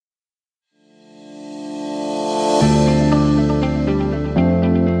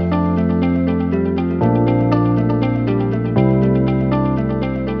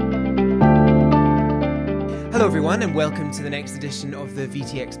everyone, and welcome to the next edition of the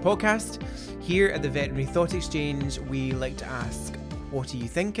VTX podcast. Here at the Veterinary Thought Exchange, we like to ask, what are you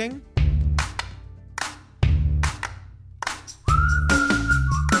thinking?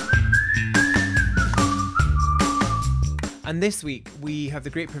 And this week, we have the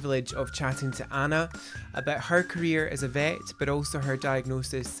great privilege of chatting to Anna about her career as a vet, but also her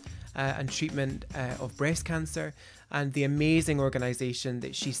diagnosis and treatment of breast cancer, and the amazing organisation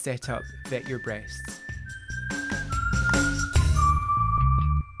that she set up, Vet Your Breasts.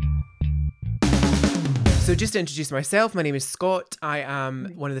 So just to introduce myself, my name is Scott. I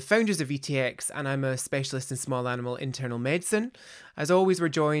am one of the founders of VTX, and I'm a specialist in small animal internal medicine. As always, we're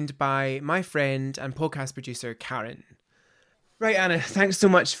joined by my friend and podcast producer, Karen. Right, Anna, thanks so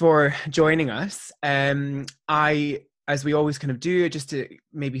much for joining us. As we always kind of do, just to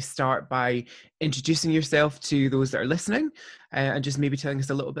maybe start by introducing yourself to those that are listening, and just maybe telling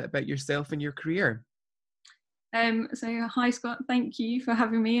us a little bit about yourself and your career. So hi Scott, thank you for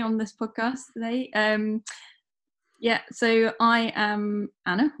having me on this podcast today. So I am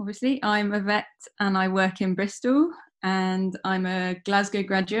Anna, obviously. I'm a vet and I work in Bristol, and I'm a Glasgow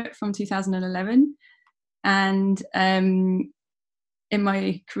graduate from 2011. And in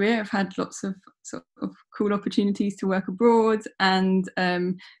my career, I've had lots of sort of cool opportunities to work abroad and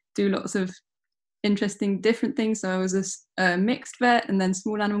do lots of interesting different things. So I was a mixed vet and then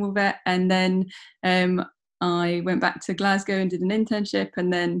small animal vet, and then I went back to Glasgow and did an internship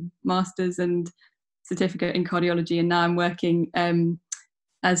and then master's and certificate in cardiology, and now I'm working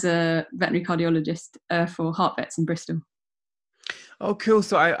as a veterinary cardiologist for Heart Vets in Bristol. Oh, cool.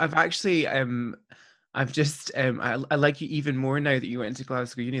 So I've actually I like you even more now that you went to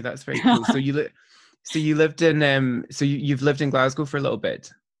Glasgow Uni. That's very cool. So you've lived in Glasgow for a little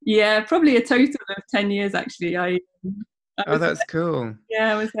bit. Yeah, probably a total of 10 years actually. That's cool.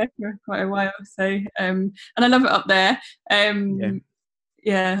 Yeah, I was there for quite a while. So and I love it up there.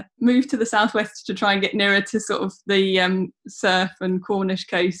 Moved to the southwest to try and get nearer to sort of the surf and Cornish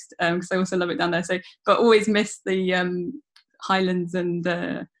coast, because I also love it down there. So, but always miss the highlands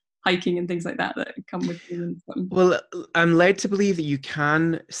and hiking and things like that come with Scotland. Well, I'm led to believe that you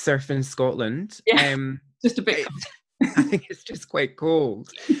can surf in Scotland. Yeah, just a bit. I think it's just quite cold.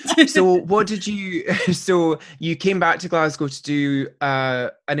 So so you came back to Glasgow to do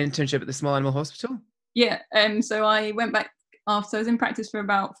an internship at the Small Animal Hospital? Yeah, so I went back after I was in practice for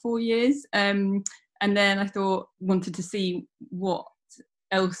about 4 years, and then I wanted to see what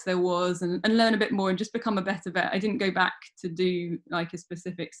else there was and learn a bit more and just become a better vet. I didn't go back to do like a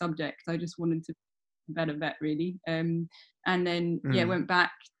specific subject. I just wanted to be a better vet really. And then went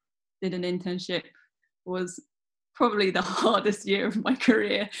back, did an internship, was probably the hardest year of my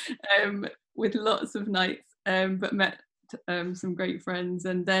career, with lots of nights, but met some great friends,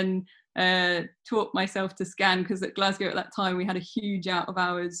 and then taught myself to scan, because at Glasgow at that time we had a huge out of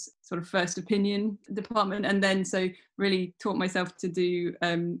hours sort of first opinion department, and then so really taught myself to do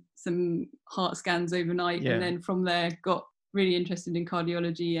some heart scans overnight, and then from there got really interested in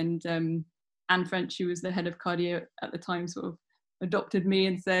cardiology, and Anne French, who was the head of cardio at the time, sort of adopted me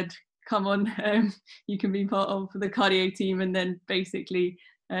and said, come on, you can be part of the cardio team, and then basically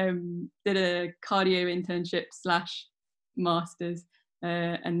did a cardio internship / masters,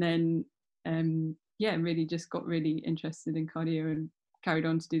 and then really just got really interested in cardio and carried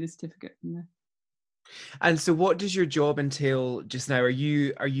on to do the certificate from there. And so what does your job entail just now? Are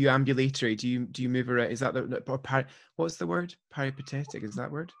you ambulatory? Do you move around? Is that what's the word? Peripatetic, is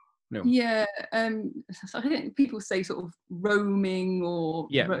that word? No. Yeah, I think people say sort of roaming, or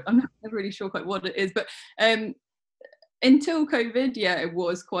I'm not really sure quite what it is, but until COVID, it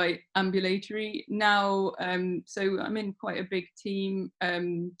was quite ambulatory. Now, so I'm in quite a big team.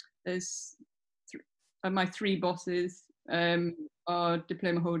 There's my 3 bosses are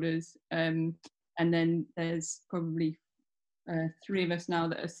diploma holders, and then there's probably 3 of us now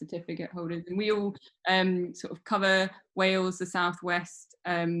that are certificate holders, and we all sort of cover Wales, the southwest,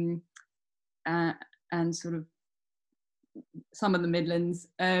 and sort of some of the Midlands,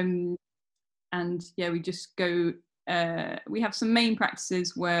 and we just go. We have some main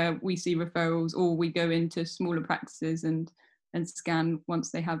practices where we see referrals, or we go into smaller practices and scan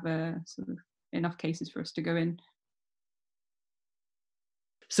once they have sort of enough cases for us to go in.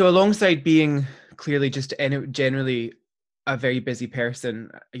 So alongside being clearly just generally a very busy person,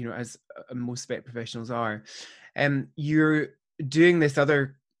 as most vet professionals are, you're doing this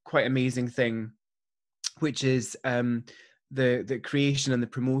other quite amazing thing, which is the creation and the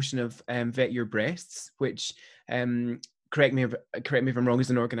promotion of Vet Your Breasts, which, correct me if I'm wrong, is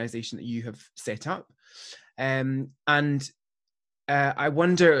an organisation that you have set up. And I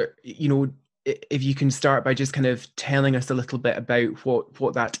wonder, if you can start by just kind of telling us a little bit about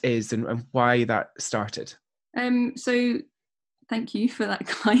what that is and why that started. So thank you for that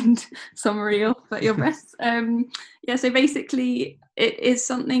kind summary of your breasts. Yeah, so basically it's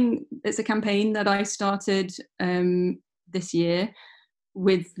a campaign that I started this year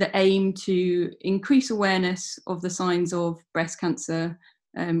with the aim to increase awareness of the signs of breast cancer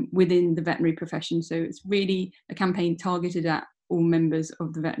within the veterinary profession. So it's really a campaign targeted at all members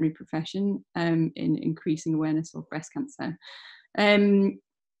of the veterinary profession in increasing awareness of breast cancer.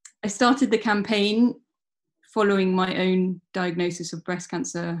 I started the campaign following my own diagnosis of breast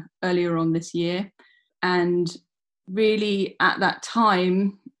cancer earlier on this year. And really at that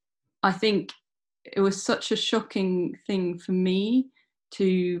time, I think it was such a shocking thing for me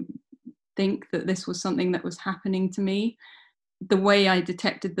to think that this was something that was happening to me. The way I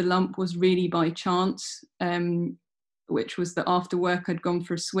detected the lump was really by chance, which was that after work I'd gone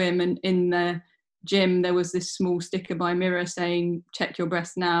for a swim, and in the gym there was this small sticker by a mirror saying, check your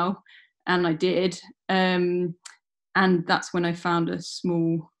breast now. And I did. And that's when I found a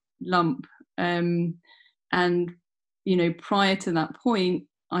small lump. And, you know, prior to that point,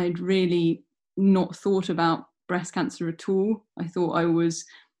 I'd really not thought about breast cancer at all. I thought I was,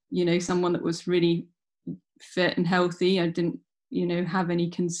 you know, someone that was really fit and healthy. I didn't, you know, have any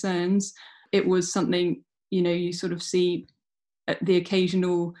concerns. It was something, you know, you sort of see at the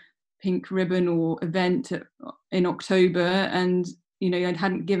occasional pink ribbon or event in October, and you know, I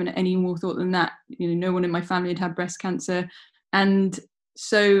hadn't given it any more thought than that. You know, no one in my family had had breast cancer. And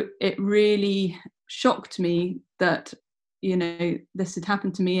so it really shocked me that, you know, this had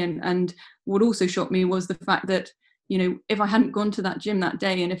happened to me. And what also shocked me was the fact that, you know, if I hadn't gone to that gym that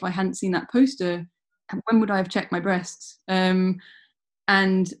day and if I hadn't seen that poster, when would I have checked my breasts? And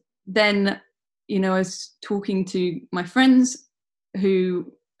then, you know, I was talking to my friends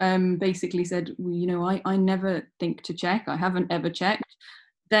who basically said, well, you know, I never think to check. I haven't ever checked.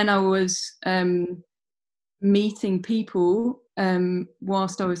 Then I was meeting people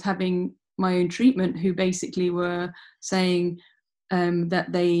whilst I was having my own treatment who basically were saying that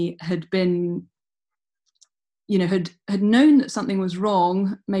they had been, you know, had known that something was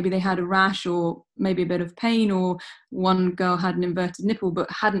wrong. Maybe they had a rash or maybe a bit of pain, or one girl had an inverted nipple,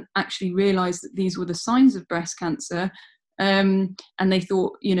 but hadn't actually realised that these were the signs of breast cancer. And they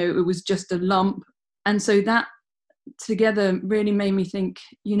thought, you know, it was just a lump. And so that together really made me think,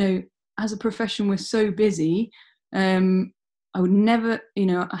 you know, as a profession, we're so busy. I would never, you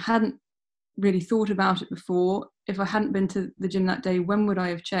know, I hadn't really thought about it before. If I hadn't been to the gym that day, when would I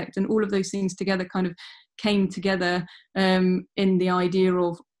have checked? And all of those things together kind of came together in the idea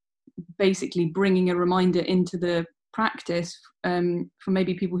of basically bringing a reminder into the practice for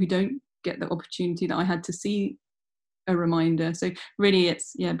maybe people who don't get the opportunity that I had to see a reminder. So really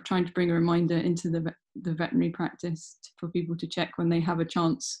it's trying to bring a reminder into the veterinary practice for people to check when they have a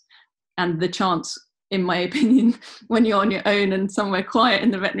chance. And the chance, in my opinion, when you're on your own and somewhere quiet in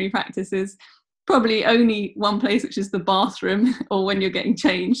the veterinary practice is probably only one place, which is the bathroom or when you're getting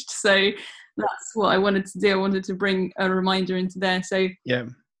changed. So that's what I wanted to do. I wanted to bring a reminder into there. So yeah,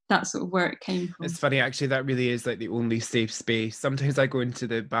 that's sort of where it came from. It's funny, actually, that really is like the only safe space. Sometimes I go into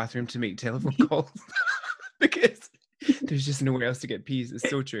the bathroom to make telephone calls because there's just nowhere else to get peas. It's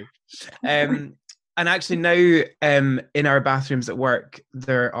so true. And actually now in our bathrooms at work,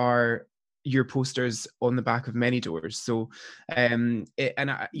 there are your posters on the back of many doors. So,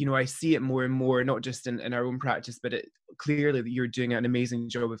 I see it more and more, not just in our own practice, but clearly that you're doing an amazing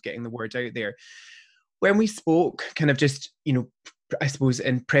job of getting the word out there. When we spoke, kind of just, you know, I suppose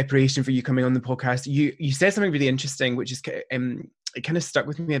in preparation for you coming on the podcast, you said something really interesting, which is it kind of stuck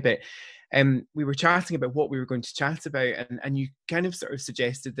with me a bit. We were chatting about what we were going to chat about, and you kind of sort of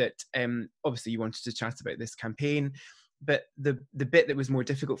suggested that obviously you wanted to chat about this campaign, but the bit that was more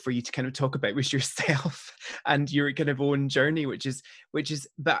difficult for you to kind of talk about was yourself and your kind of own journey, which is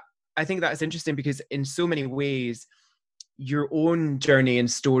but I think that's interesting because in so many ways your own journey and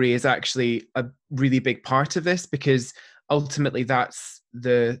story is actually a really big part of this, because ultimately that's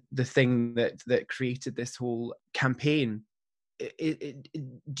the thing that created this whole campaign.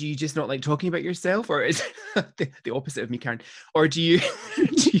 Do you just not like talking about yourself, or is it the opposite of me, Karen? Or do you,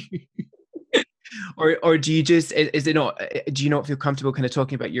 or do you just, is it not, do you not feel comfortable kind of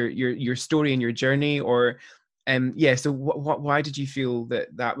talking about your story and your journey? Or so why did you feel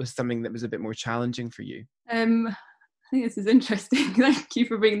that was something that was a bit more challenging for you? I think this is interesting. Thank you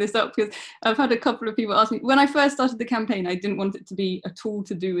for bringing this up, because I've had a couple of people ask me, when I first started the campaign, I didn't want it to be at all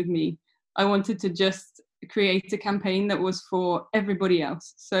to do with me. I wanted to just create a campaign that was for everybody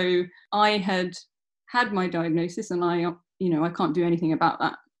else. So I had my diagnosis, and I can't do anything about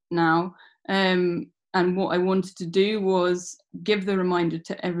that now. And what I wanted to do was give the reminder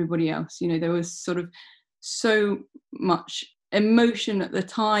to everybody else. There was sort of so much emotion at the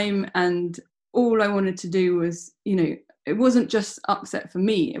time, and all I wanted to do was, it wasn't just upset for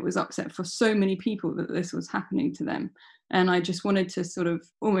me, it was upset for so many people that this was happening to them. And I just wanted to sort of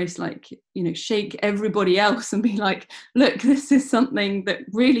almost like, shake everybody else and be like, look, this is something that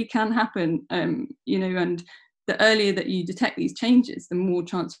really can happen, and the earlier that you detect these changes, the more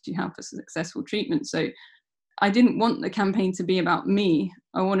chance you have for successful treatment. So I didn't want the campaign to be about me.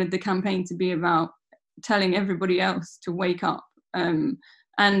 I wanted the campaign to be about telling everybody else to wake up. And,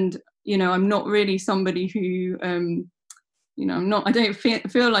 I'm not really somebody who, I don't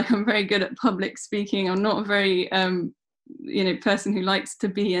feel like I'm very good at public speaking. I'm not a very, person who likes to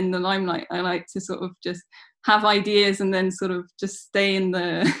be in the limelight. I like to sort of just have ideas and then sort of just stay in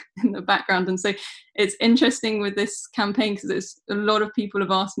the in the background. And so it's interesting with this campaign because a lot of people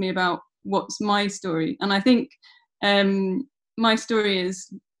have asked me about what's my story, and I think my story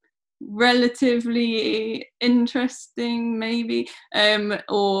is relatively interesting, maybe,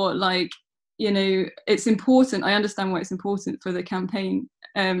 or like, it's important. I understand why it's important for the campaign,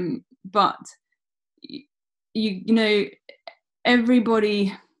 but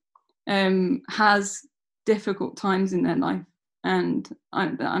everybody has difficult times in their life, and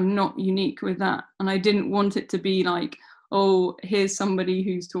I'm not unique with that. And I didn't want it to be like, oh, here's somebody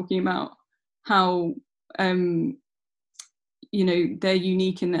who's talking about how they're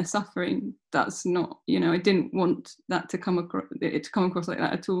unique in their suffering. That's not, I didn't want that to come across like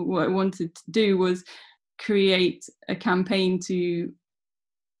that at all. What I wanted to do was create a campaign to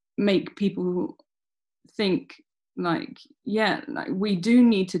make people think like, yeah, like we do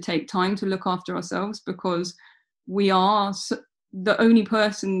need to take time to look after ourselves, because we are the only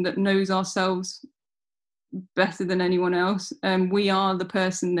person that knows ourselves better than anyone else. We are the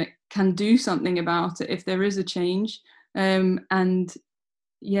person that can do something about it if there is a change. And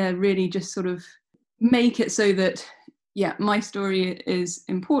yeah, really just sort of make it so that, yeah, my story is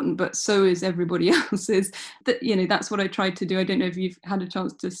important, but so is everybody else's. That's what I tried to do. I don't know if you've had a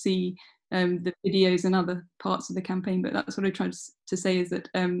chance to see the videos and other parts of the campaign, but that's what I tried to say, is that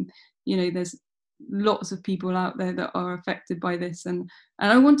there's lots of people out there that are affected by this, and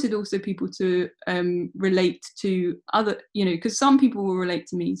I wanted also people to relate to other, because some people will relate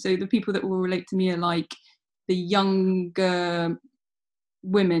to me. So the people that will relate to me are like the younger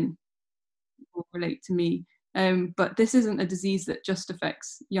women will relate to me. But this isn't a disease that just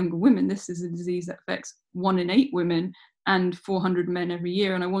affects younger women. This is a disease that affects 1 in 8 women and 400 men every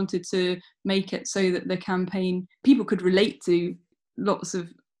year. And I wanted to make it so that the campaign, people could relate to lots of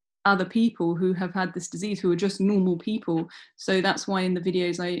other people who have had this disease, who are just normal people. So that's why in the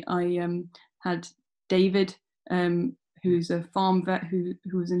videos I had David, who's a farm vet who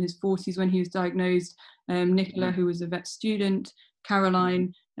was in his 40s when he was diagnosed, Nicola, who was a vet student,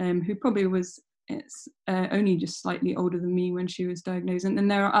 Caroline, who probably was only just slightly older than me when she was diagnosed. And then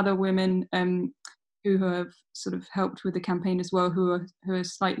there are other women who have sort of helped with the campaign as well, who are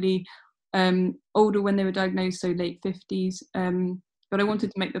slightly older when they were diagnosed, so late 50s. But I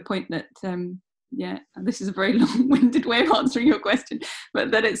wanted to make the point that, this is a very long-winded way of answering your question,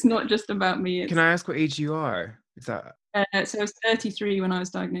 but that it's not just about me. Can I ask what age you are? Is that? So I was 33 when I was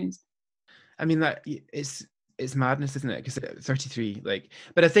diagnosed. I mean, that it's madness, isn't it? Because 33,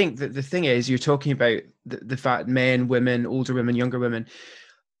 but I think that the thing is, you're talking about the fact men, women, older women, younger women.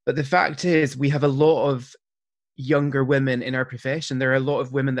 But the fact is, we have a lot of younger women in our profession. There are a lot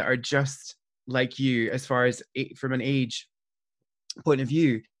of women that are just like you, as far as from an age point of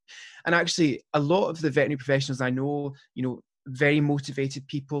view. And actually, a lot of the veterinary professionals I know, very motivated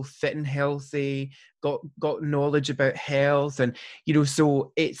people, fit and healthy, got knowledge about health, and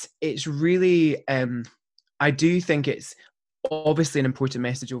so it's really I do think it's obviously an important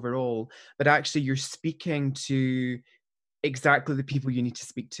message overall, but actually you're speaking to exactly the people you need to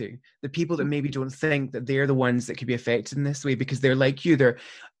speak to, the people that maybe don't think that they're the ones that could be affected in this way, because they're like you, they're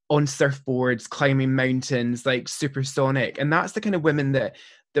on surfboards, climbing mountains, like supersonic, and that's the kind of women that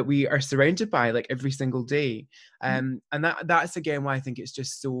we are surrounded by like every single day. And that's again why I think it's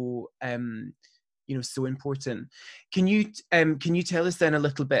just so so important. Can you tell us then a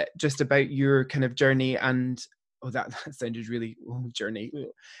little bit just about your kind of journey? And that sounded really journey.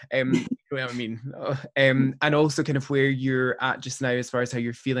 You know what I mean? And also kind of where you're at just now as far as how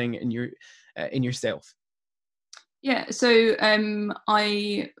you're feeling in yourself. Yeah, so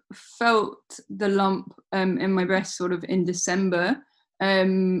I felt the lump in my breast sort of in December,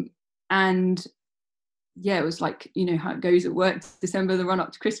 and yeah, it was like, how it goes at work, December, the run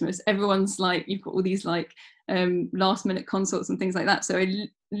up to Christmas, everyone's like, you've got all these like last minute consults and things like that. So I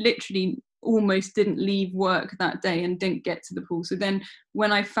literally almost didn't leave work that day and didn't get to the pool. So then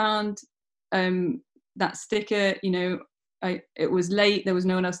when I found that sticker, you know, it was late, there was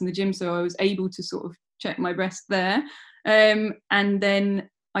no one else in the gym, so I was able to sort of check my breast there. And then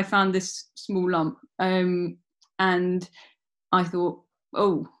I found this small lump, and I thought,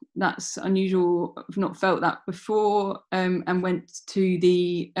 oh, that's unusual. I've not felt that before, and went to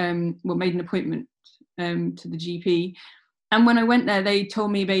the made an appointment to the GP. And when I went there, they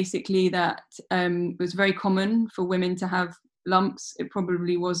told me basically that it was very common for women to have lumps. It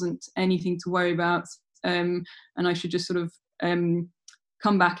probably wasn't anything to worry about, and I should just sort of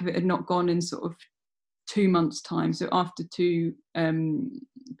come back if it had not gone in sort of 2 months' time. So after 2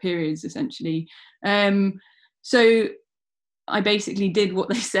 periods, essentially. So I basically did what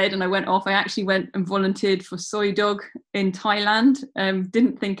they said, and I went off. I actually went and volunteered for Soy Dog in Thailand.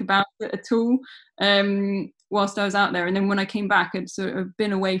 Didn't think about it at all whilst I was out there. And then when I came back, I'd sort of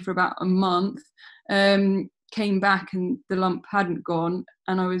been away for about a month, came back and the lump hadn't gone,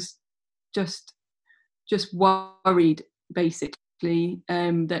 and I was just worried, basically,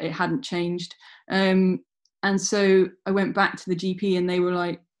 that it hadn't changed. And so I went back to the GP, and they were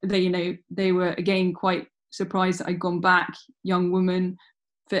like, they were again quite surprised that I'd gone back. Young woman,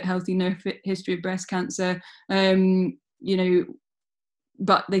 fit, healthy, no history of breast cancer.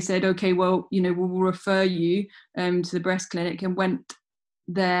 But they said, okay, well, we'll refer you to the breast clinic, and went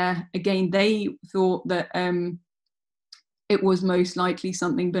there. Again, they thought that it was most likely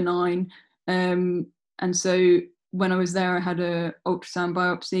something benign. And so when I was there, I had a ultrasound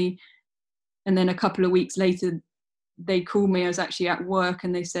biopsy, and then a couple of weeks later, they called me. I was actually at work,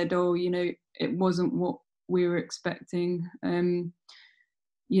 and they said, oh, it wasn't what we were expecting.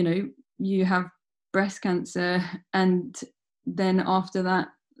 You have breast cancer. And then after that,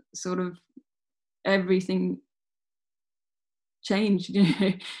 sort of everything changed.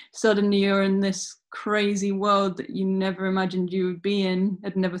 Suddenly you're in this crazy world that you never imagined you would be in,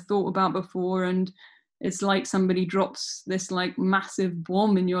 had never thought about before, and it's like somebody drops this like massive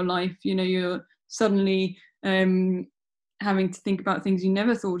bomb in your life. You're suddenly having to think about things you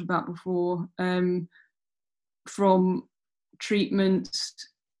never thought about before, from treatments.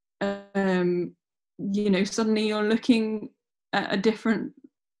 Suddenly you're looking at a different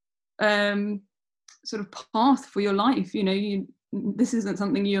sort of path for your life. This isn't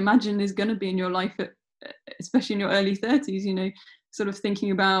something you imagine is going to be in your life, especially in your early 30s. Sort of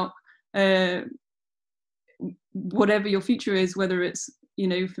thinking about whatever your future is, whether it's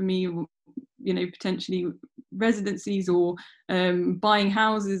for me, potentially residencies, or buying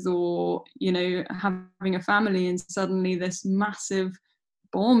houses, or having a family, and suddenly this massive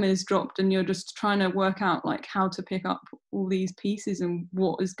bomb is dropped, and you're just trying to work out like how to pick up all these pieces and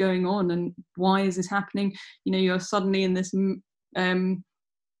what is going on and why is this happening. You're suddenly in this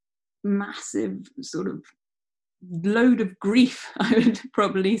massive sort of load of grief, I would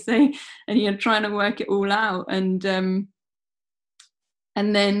probably say, and you're trying to work it all out. And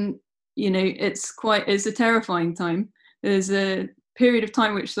then it's a terrifying time. There's a period of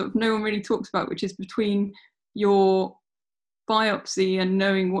time which sort of no one really talks about, which is between your biopsy and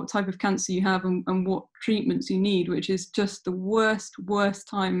knowing what type of cancer you have and what treatments you need, which is just the worst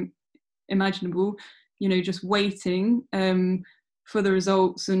time imaginable. Just waiting for the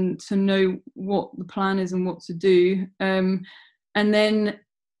results and to know what the plan is and what to do. And then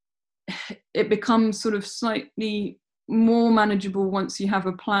it becomes sort of slightly more manageable once you have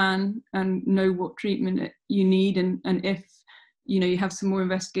a plan and know what treatment you need, and if you have some more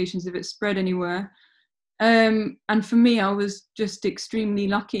investigations if it's spread anywhere. And for me, I was just extremely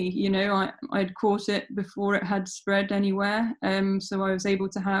lucky. I'd caught it before it had spread anywhere, so I was able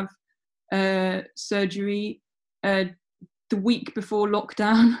to have surgery the week before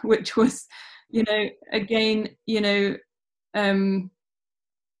lockdown, which was again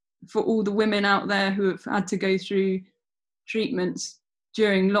for all the women out there who have had to go through treatments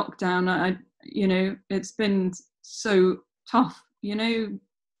during lockdown, it's been so tough.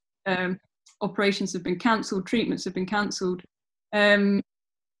 Operations have been cancelled, treatments have been cancelled, and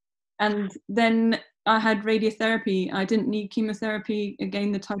then I had radiotherapy. I didn't need chemotherapy.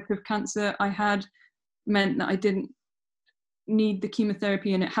 Again, the type of cancer I had meant that I didn't need the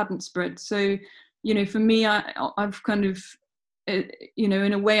chemotherapy, and it hadn't spread. So for me, I've kind of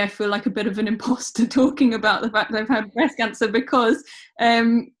in a way I feel like a bit of an imposter talking about the fact that I've had breast cancer, because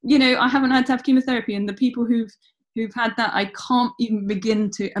I haven't had to have chemotherapy, and the people who've had that, I can't even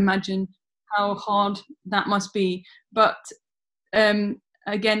begin to imagine how hard that must be. But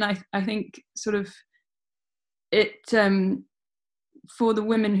again, I think sort of it for the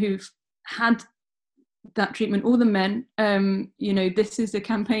women who've had that treatment, or the men. This is a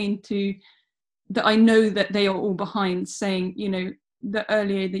campaign that I know that they are all behind, saying, the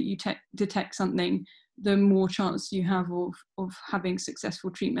earlier that you detect something, the more chance you have of having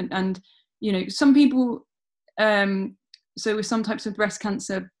successful treatment. And some people, so with some types of breast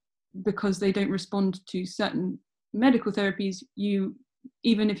cancer, because they don't respond to certain medical therapies,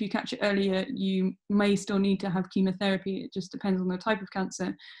 even if you catch it earlier, you may still need to have chemotherapy. It just depends on the type of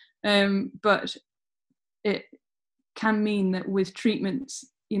cancer. But it can mean that with treatments,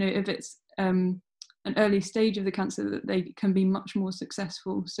 if it's an early stage of the cancer, that they can be much more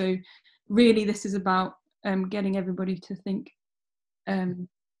successful. So really this is about getting everybody to think, get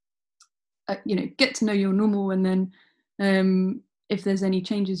to know your normal, and then if there's any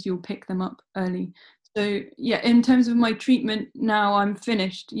changes, you'll pick them up early. So yeah, in terms of my treatment now, I'm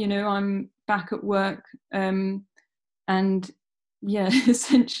finished. I'm back at work, and yeah,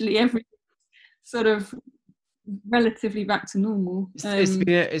 essentially everything sort of relatively back to normal.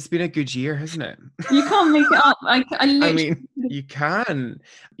 It's been a good year, hasn't it? You can't make it up. I mean, you can.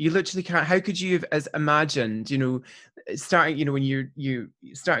 You literally can't. How could you have as imagined, starting, when you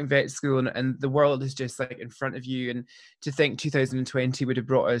starting vet school and the world is just like in front of you, and to think 2020 would have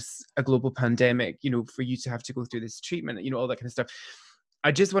brought us a global pandemic, for you to have to go through this treatment, all that kind of stuff.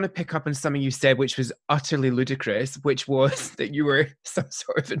 I just want to pick up on something you said, which was utterly ludicrous, which was that you were some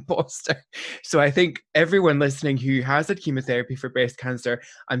sort of imposter. So I think everyone listening who has had chemotherapy for breast cancer,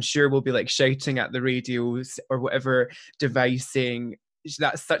 I'm sure will be like shouting at the radios or whatever device saying,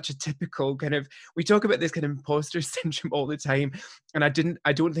 that's such a typical kind of, we talk about this kind of imposter syndrome all the time, and I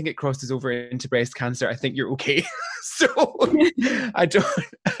don't think it crosses over into breast cancer. I think you're okay. So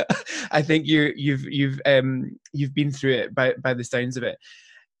I think you've been through it by the sounds of it.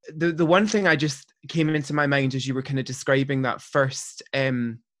 The one thing I just came into my mind as you were kind of describing that first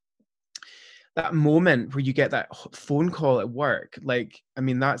that moment where you get that phone call at work, like, I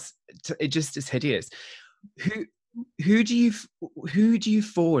mean, it just is hideous. Who do you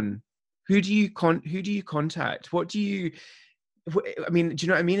phone? Who do you contact? Do you know what I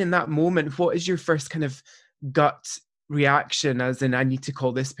mean? In that moment, what is your first kind of gut reaction, as in, I need to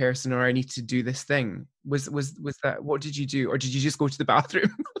call this person or I need to do this thing? Was that, what did you do? Or did you just go to the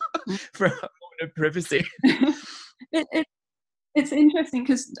bathroom for a moment of privacy? It's interesting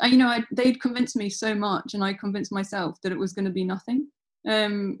because they'd convinced me so much, and I convinced myself that it was going to be nothing.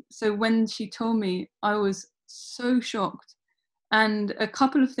 So when she told me, I was so shocked. And a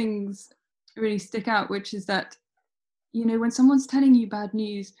couple of things really stick out, which is that, when someone's telling you bad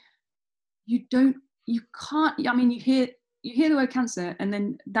news, you can't, I mean, you hear the word cancer, and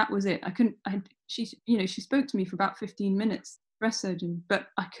then that was it. She spoke to me for about 15 minutes, breast surgeon, but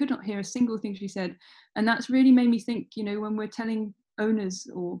I could not hear a single thing she said. And that's really made me think, when we're telling owners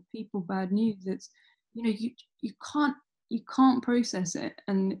or people bad news, it's, you can't process it.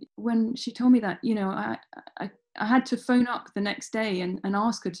 And when she told me that, I had to phone up the next day and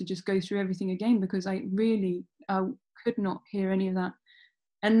ask her to just go through everything again, because I could not hear any of that.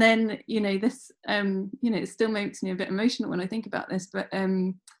 And then, this, it still makes me a bit emotional when I think about this, but,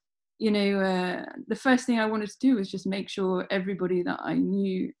 the first thing I wanted to do was just make sure everybody that I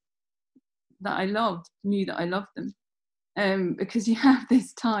knew that I loved knew that I loved them. Because you have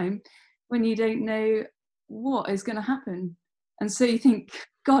this time when you don't know what is going to happen. And so you think,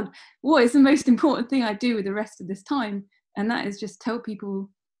 God, what is the most important thing I do with the rest of this time? And that is just tell people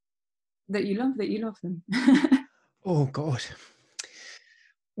that you love them. Oh, God.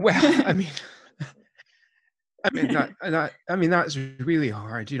 Well, I mean that's really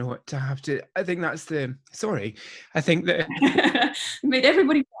hard, to have to. I think that's I think that made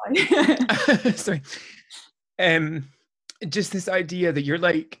everybody cry. Sorry. Just this idea that you're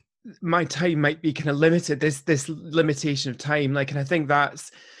like, my time might be kind of limited, this limitation of time, like, and I think I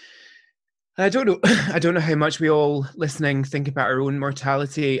don't know how much we all listening think about our own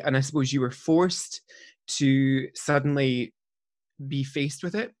mortality, and I suppose you were forced to suddenly be faced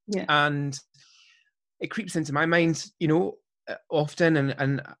with it. Yeah. And it creeps into my mind, often,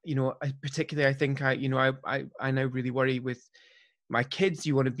 and particularly, I think I now really worry with my kids.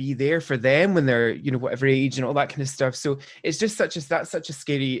 You want to be there for them when they're, whatever age and all that kind of stuff. So it's just such a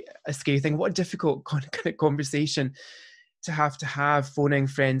scary thing. What a difficult kind of conversation to have phoning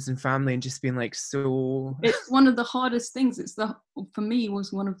friends and family and just being like, so. It's one of the hardest things. For me,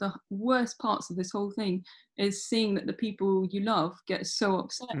 was one of the worst parts of this whole thing, is seeing that the people you love get so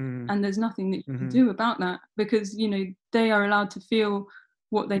upset, and there's nothing that you can do about that, because they are allowed to feel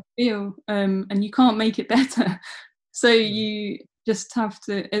what they feel, and you can't make it better. So you just have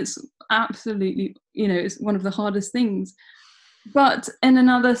to. It's absolutely, it's one of the hardest things. But in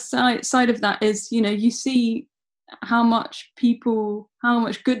another side of that is, you know, you see how much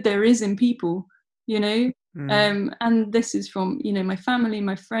good there is in people, you know. And this is from, you know, my family,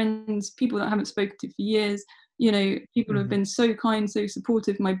 my friends, people that I haven't spoken to for years, you know, people have been so kind, so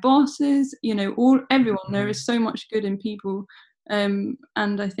supportive, my bosses, you know, everyone. There is so much good in people. And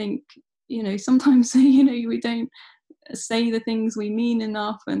I think, you know, sometimes, you know, we don't say the things we mean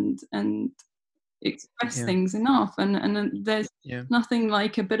enough and express things enough, and there's nothing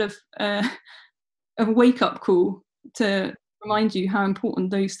like a bit of a wake-up call to remind you how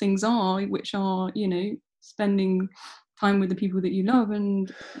important those things are, which are, you know, spending time with the people that you love.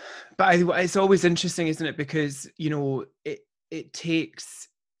 But it's always interesting, isn't it, because, you know, it takes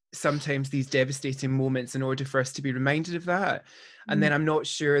sometimes these devastating moments in order for us to be reminded of that. And then I'm not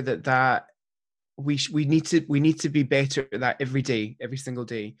sure that we need to be better at that every day, every single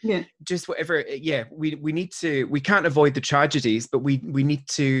day. Yeah. Just whatever. Yeah. We can't avoid the tragedies, but we need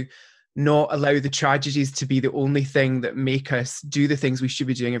to not allow the tragedies to be the only thing that make us do the things we should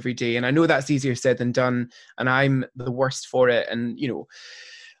be doing every day. And I know that's easier said than done, and I'm the worst for it. And, you know,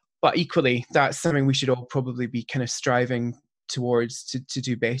 but equally, that's something we should all probably be kind of striving towards to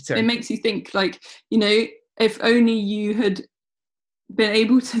do better. It makes you think, like, you know, if only you had been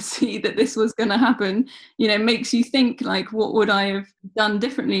able to see that this was going to happen, you know, makes you think, like, what would I have done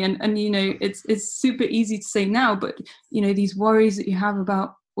differently? And you know, it's super easy to say now, but, you know, these worries that you have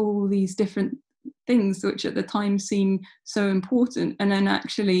about all these different things which at the time seem so important, and then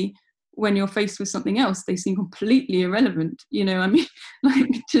actually when you're faced with something else, they seem completely irrelevant, you know. I mean, like,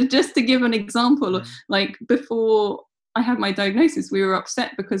 just to give an example, like, before I had my diagnosis, we were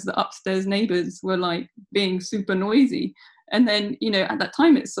upset because the upstairs neighbors were, like, being super noisy. And then, you know, at that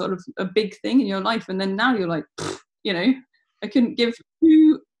time, it's sort of a big thing in your life. And then now you're like, you know, I couldn't give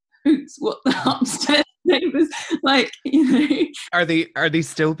two hoots what the upstairs neighbors, like, you know. Are they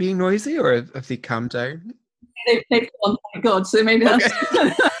still being noisy, or have they calmed down? They've gone, thank God. So maybe that's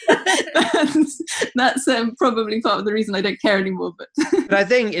that's probably part of the reason I don't care anymore. But I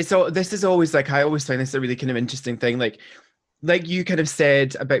think this is always, like, I always find this a really kind of interesting thing. Like you kind of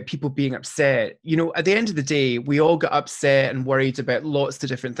said about people being upset, you know, at the end of the day, we all get upset and worried about lots of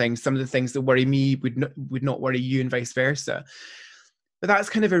different things. Some of the things that worry me would not worry you, and vice versa. But that's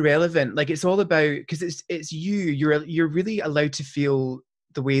kind of irrelevant. Like, it's all about, because it's you're really allowed to feel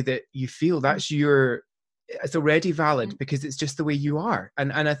the way that you feel. It's already valid because it's just the way you are.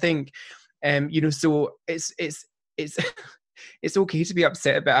 And I think, you know, so it's it's okay to be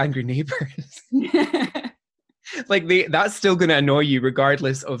upset about angry neighbors. Like, that's still going to annoy you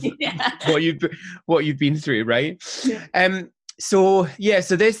regardless of what you've been through, right? So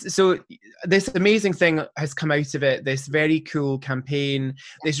this amazing thing has come out of it, this very cool campaign,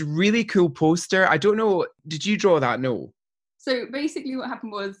 this really cool poster. I don't know, did you draw that? No. So basically what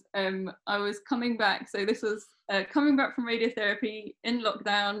happened was, I was coming back. So this was coming back from radiotherapy in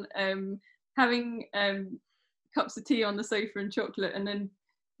lockdown, having cups of tea on the sofa and chocolate, and then,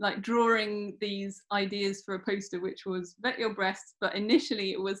 like, drawing these ideas for a poster, which was vet your breasts. But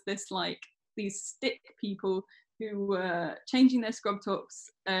initially it was this, like, these stick people who were changing their scrub tops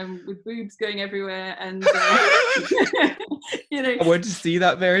with boobs going everywhere. And, you know, I want to see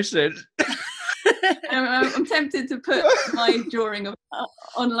that version. I'm tempted to put my drawing of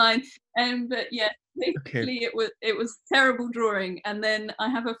online. But yeah, basically it was terrible drawing. And then I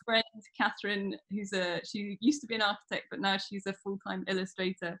have a friend, Catherine, she used to be an architect, but now she's a full-time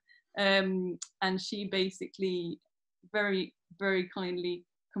illustrator. And she basically very, very kindly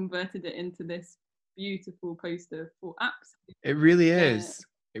converted it into this beautiful poster for apps. It really is.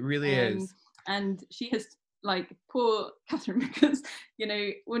 It really is. And she has, like, poor Catherine, because, you know,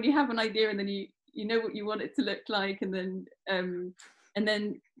 when you have an idea and then you know what you want it to look like, and then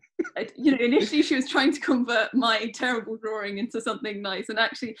you know, initially she was trying to convert my terrible drawing into something nice, and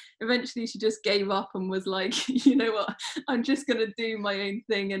actually eventually she just gave up and was like, you know what, I'm just going to do my own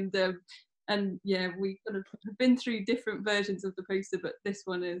thing. And yeah, we kind of have been through different versions of the poster, but this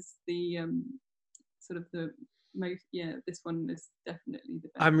one is the sort of the most, this one is definitely the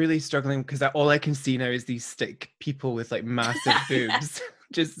best. I'm really struggling because all I can see now is these stick people with, like, massive boobs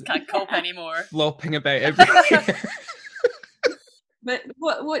just can't cope anymore, flopping about everywhere. But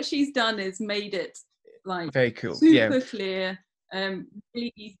what she's done is made it, like, very cool, super clear,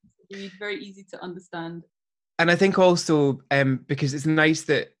 really easy to read, very easy to understand. And I think also because it's nice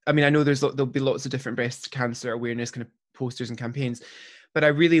that, I mean, I know there'll be lots of different breast cancer awareness kind of posters and campaigns, but I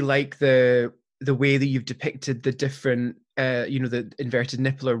really like the way that you've depicted the different, you know, the inverted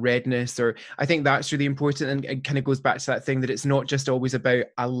nipple or redness, or I think that's really important, and it kind of goes back to that thing that it's not just always about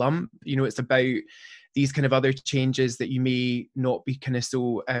a lump, you know, it's about these kind of other changes that you may not be kind of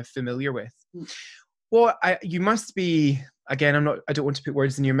so familiar with. Well, you must be, again, I don't want to put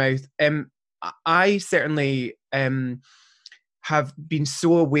words in your mouth. I certainly have been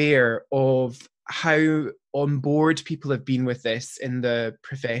so aware of how on board people have been with this in the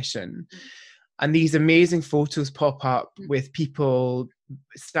profession. And these amazing photos pop up with people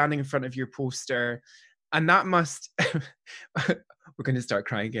standing in front of your poster. And that must, we're going to start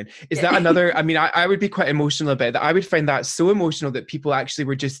crying again. Is that another, I mean, I would be quite emotional about that. I would find that so emotional that people actually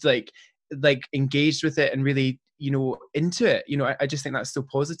were just like engaged with it and really, into it. I just think that's so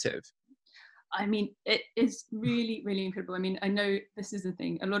positive. I mean, it is really, really incredible. I mean, I know this is the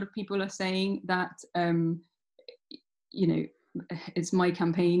thing. A lot of people are saying that, it's my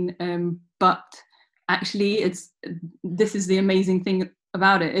campaign, but actually this is the amazing thing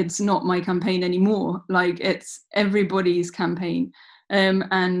about it. It's not my campaign anymore. Like, it's everybody's campaign.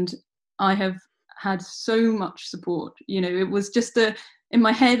 And I have had so much support. It was just in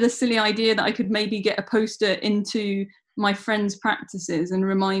my head, a silly idea that I could maybe get a poster into my friends' practices and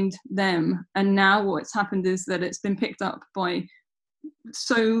remind them. And now what's happened is that it's been picked up by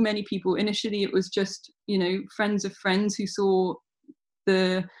so many people. Initially, it was just, friends of friends who saw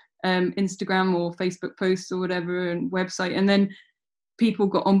the Instagram or Facebook posts or whatever and website, and then people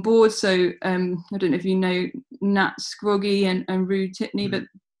got on board. So I don't know if you know Nat Scroggy and Rue Tipney, but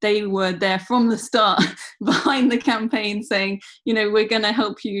they were there from the start behind the campaign saying, we're going to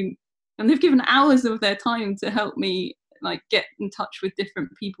help you. And they've given hours of their time to help me get in touch with different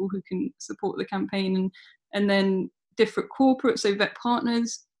people who can support the campaign. And then different corporates, so Vet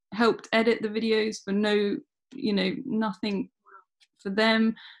Partners helped edit the videos for nothing for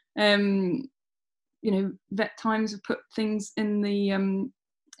them. Vet Times have put things in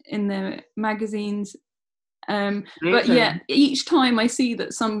their magazines. But yeah, each time I see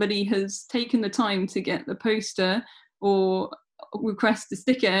that somebody has taken the time to get the poster or request a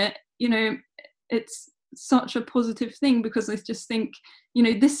sticker, it's such a positive thing, because I just think,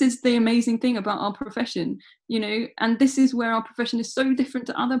 this is the amazing thing about our profession, and this is where our profession is so different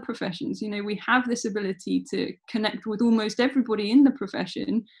to other professions. We have this ability to connect with almost everybody in the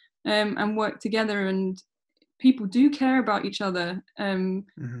profession, and work together, and people do care about each other. And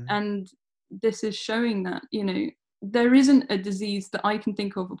this is showing that, there isn't a disease that I can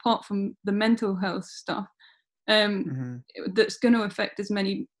think of, apart from the mental health stuff, that's going to affect as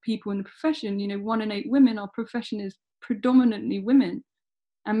many people in the profession. 1 in 8 women, our profession is predominantly women,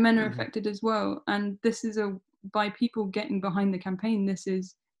 and men are affected as well. And this is by people getting behind the campaign, this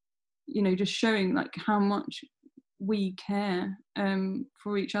is, just showing how much we care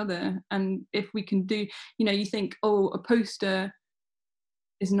for each other. And if we can do, you think, a poster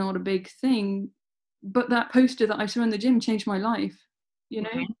is not a big thing, but that poster that I saw in the gym changed my life,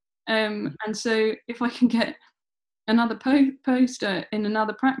 and so if I can get another poster in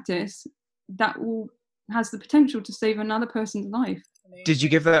another practice, that has the potential to save another person's life. Did you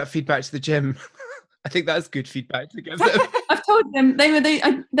give that feedback to the gym? I think that's good feedback to give them. I've told them.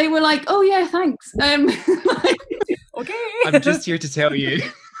 They were like, "Oh yeah, thanks." Okay. I'm just here to tell you.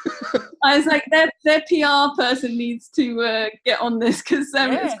 I was like, their PR person needs to get on this, because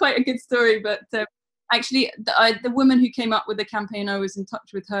it's quite a good story. But actually, the woman who came up with the campaign, I was in touch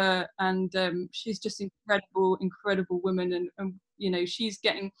with her, and she's just incredible woman. And she's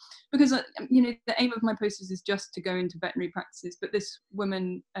getting, because the aim of my posters is just to go into veterinary practices. But this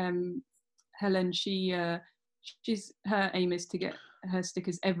woman, Helen, she's her aim is to get her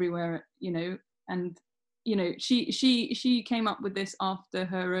stickers everywhere, and she came up with this after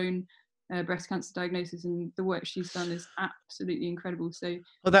her own breast cancer diagnosis, and the work she's done is absolutely incredible. So,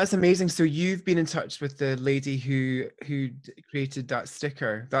 well, that's amazing. So you've been in touch with the lady who created that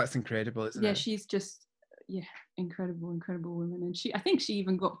sticker. That's incredible, isn't it? Yeah, she's just incredible woman. And I think she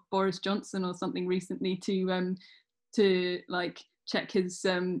even got Boris Johnson or something recently to check his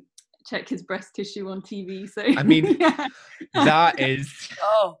breast tissue on TV. So I mean, that is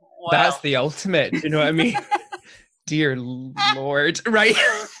that's the ultimate. You know what I mean? Dear Lord, right?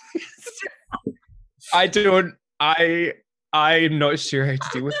 I'm not sure how to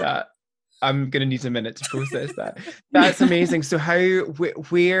deal with that. I'm gonna need a minute to process that. That's amazing. So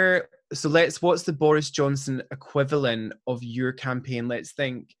what's the Boris Johnson equivalent of your campaign? Let's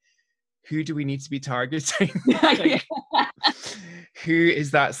think. Who do we need to be targeting? Who is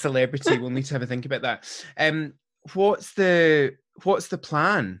that celebrity? We'll need to have a think about that. What's the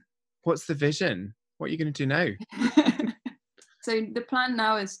plan? What's the vision? What are you going to do now? So the plan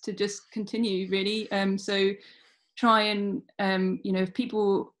now is to just continue, really. So try and, if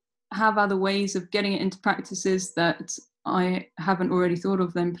people have other ways of getting it into practices that I haven't already thought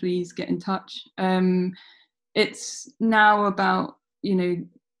of, then please get in touch. It's now about,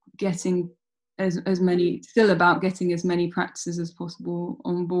 getting as many practices as possible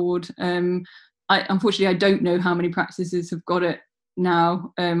on board. Unfortunately, I don't know how many practices have got it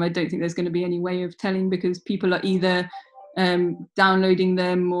now. I don't think there's going to be any way of telling, because people are either downloading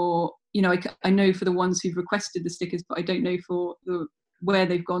them, or I know for the ones who've requested the stickers, but I don't know for where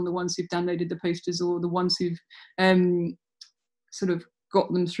they've gone, the ones who've downloaded the posters, or the ones who've sort of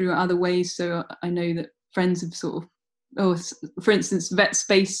got them through other ways. So I know that friends have sort of, for instance,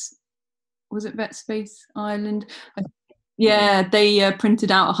 VetSpace, was it VetSpace Ireland? Yeah, they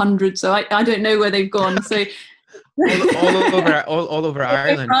printed out 100, so I don't know where they've gone. So all over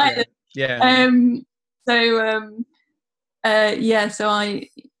Ireland. Right. Yeah. So I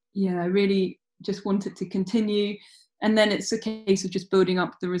really just want it to continue, and then it's a case of just building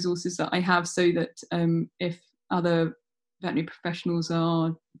up the resources that I have, so that if other veterinary professionals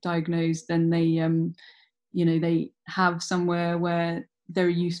are diagnosed, then they they have somewhere where there are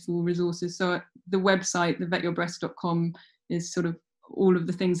useful resources. So the website, thevetYourBreast.com, is sort of all of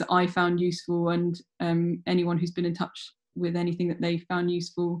the things that I found useful, and anyone who's been in touch with anything that they found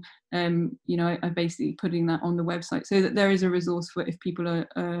useful, I'm basically putting that on the website, so that there is a resource for if people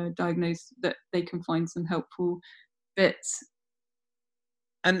are diagnosed, that they can find some helpful bits.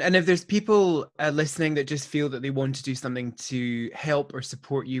 And if there's people listening that just feel that they want to do something to help or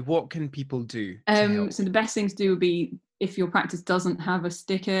support you, what can people do to help? So the best thing to do would be, if your practice doesn't have a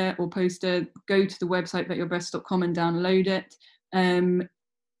sticker or poster, go to the website vetYourBreast.com and download it.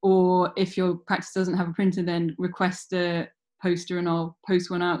 Or if your practice doesn't have a printer, then request a poster and I'll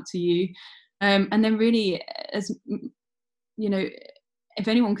post one out to you. And then really, as if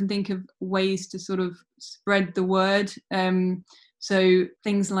anyone can think of ways to sort of spread the word, so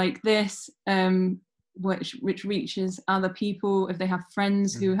things like this, which reaches other people, if they have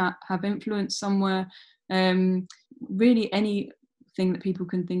friends who have influence somewhere, really anything that people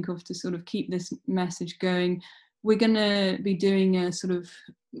can think of to sort of keep this message going. We're going to be doing a sort of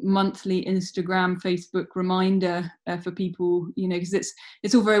monthly Instagram, Facebook reminder for people, because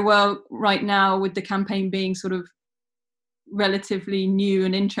it's all very well right now with the campaign being sort of relatively new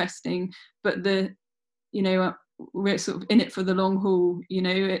and interesting, but we're sort of in it for the long haul.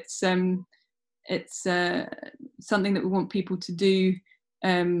 It's something that we want people to do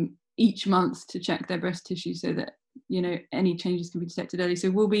each month, to check their breast tissue, so that any changes can be detected early. So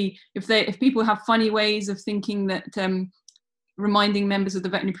we'll be, if people have funny ways of thinking that reminding members of the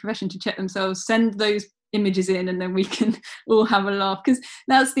veterinary profession to check themselves, send those images in, and then we can all have a laugh, because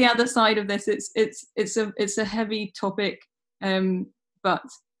that's the other side of this. It's a heavy topic, but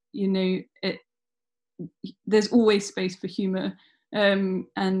there's always space for humor,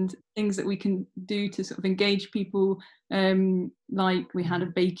 and things that we can do to sort of engage people, like we had a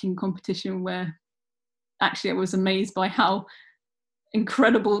baking competition where actually I was amazed by how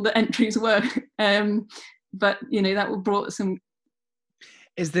incredible the entries were, but that brought some.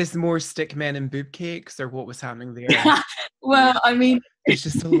 Is this more stick men and boob cakes, or what was happening there? Well, I mean, it's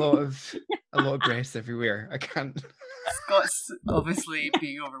just a lot of breasts everywhere. I can't. Scott's obviously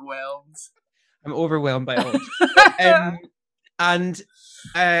being overwhelmed. I'm overwhelmed by all. And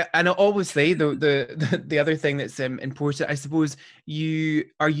obviously the other thing that's important, I suppose,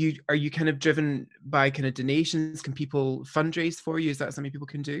 are you kind of driven by kind of donations? Can people fundraise for you? Is that something people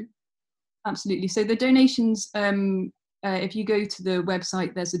can do? Absolutely. So the donations, if you go to the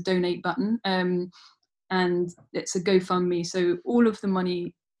website, there's a donate button, and it's a GoFundMe. So all of the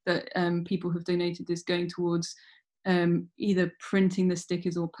money that people have donated is going towards either printing the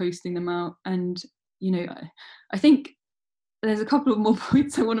stickers or posting them out. And I think there's a couple of more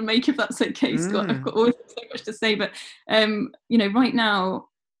points I want to make, if that's okay, Scott. I've got always so much to say, but right now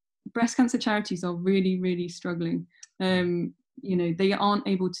breast cancer charities are really, really struggling. They aren't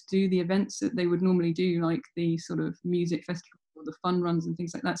able to do the events that they would normally do, like the sort of music festival or the fun runs and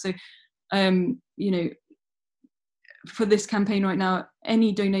things like that. So for this campaign right now,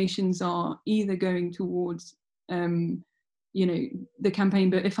 any donations are either going towards the campaign,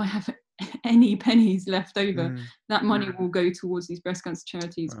 but if I have any pennies left over, that money will go towards these breast cancer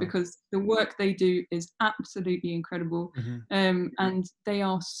charities, because the work they do is absolutely incredible. And they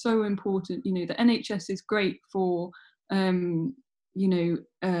are so important. The NHS is great for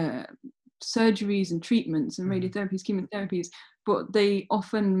surgeries and treatments and radiotherapies, chemotherapies, but they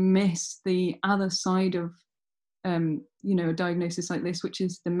often miss the other side of a diagnosis like this, which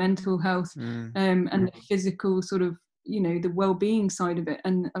is the mental health and the physical sort of the well-being side of it.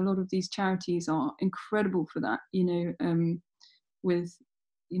 And a lot of these charities are incredible for that, with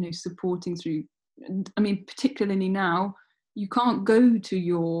supporting through I mean, particularly now, you can't go to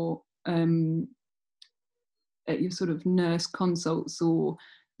your sort of nurse consults or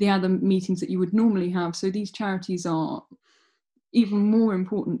the other meetings that you would normally have. So these charities are even more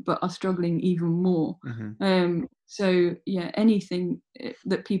important, but are struggling even more. So yeah, anything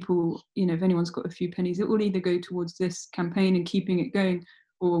that people, if anyone's got a few pennies, it will either go towards this campaign and keeping it going,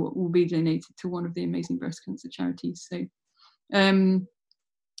 or will be donated to one of the amazing breast cancer charities. So,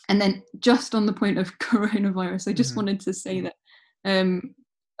 and then just on the point of coronavirus, I just wanted to say that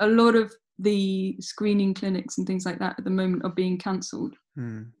a lot of the screening clinics and things like that at the moment are being cancelled,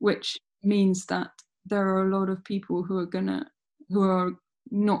 which means that there are a lot of people who are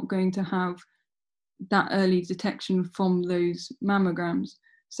not going to have that early detection from those mammograms.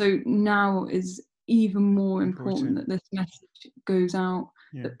 So now is even more important that this message goes out,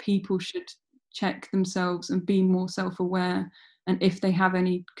 that people should check themselves and be more self-aware. And if they have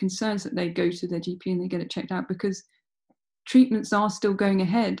any concerns, that they go to their GP and they get it checked out, because treatments are still going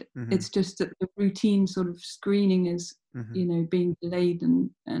ahead. It's just that the routine sort of screening is, being delayed.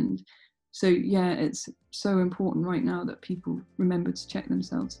 And so, yeah, it's so important right now that people remember to check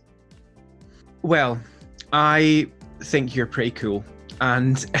themselves. Well, I think you're pretty cool.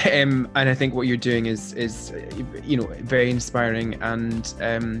 And I think what you're doing is very inspiring, and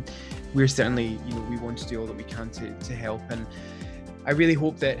we're certainly, we want to do all that we can to help. And I really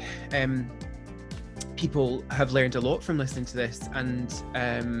hope that people have learned a lot from listening to this, and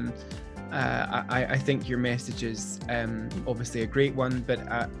I think your message is obviously a great one, but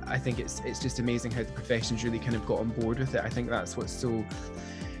I think it's just amazing how the profession's really kind of got on board with it. I think that's what's so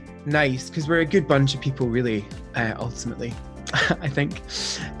nice, because we're a good bunch of people, really, ultimately. I think.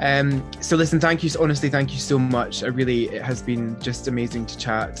 So listen, thank you so much. It has been just amazing to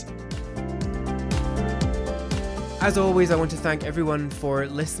chat. As always, I want to thank everyone for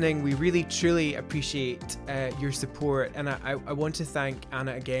listening. We really, truly appreciate your support. And I want to thank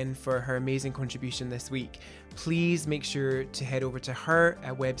Anna again for her amazing contribution this week. Please make sure to head over to her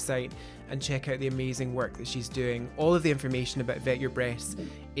website and check out the amazing work that she's doing. All of the information about Vet Your Breasts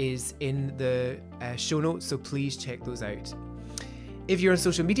is in the show notes, so please check those out. If you're on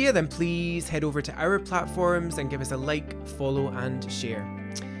social media, then please head over to our platforms and give us a like, follow, and share.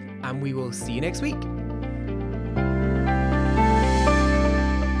 And we will see you next week.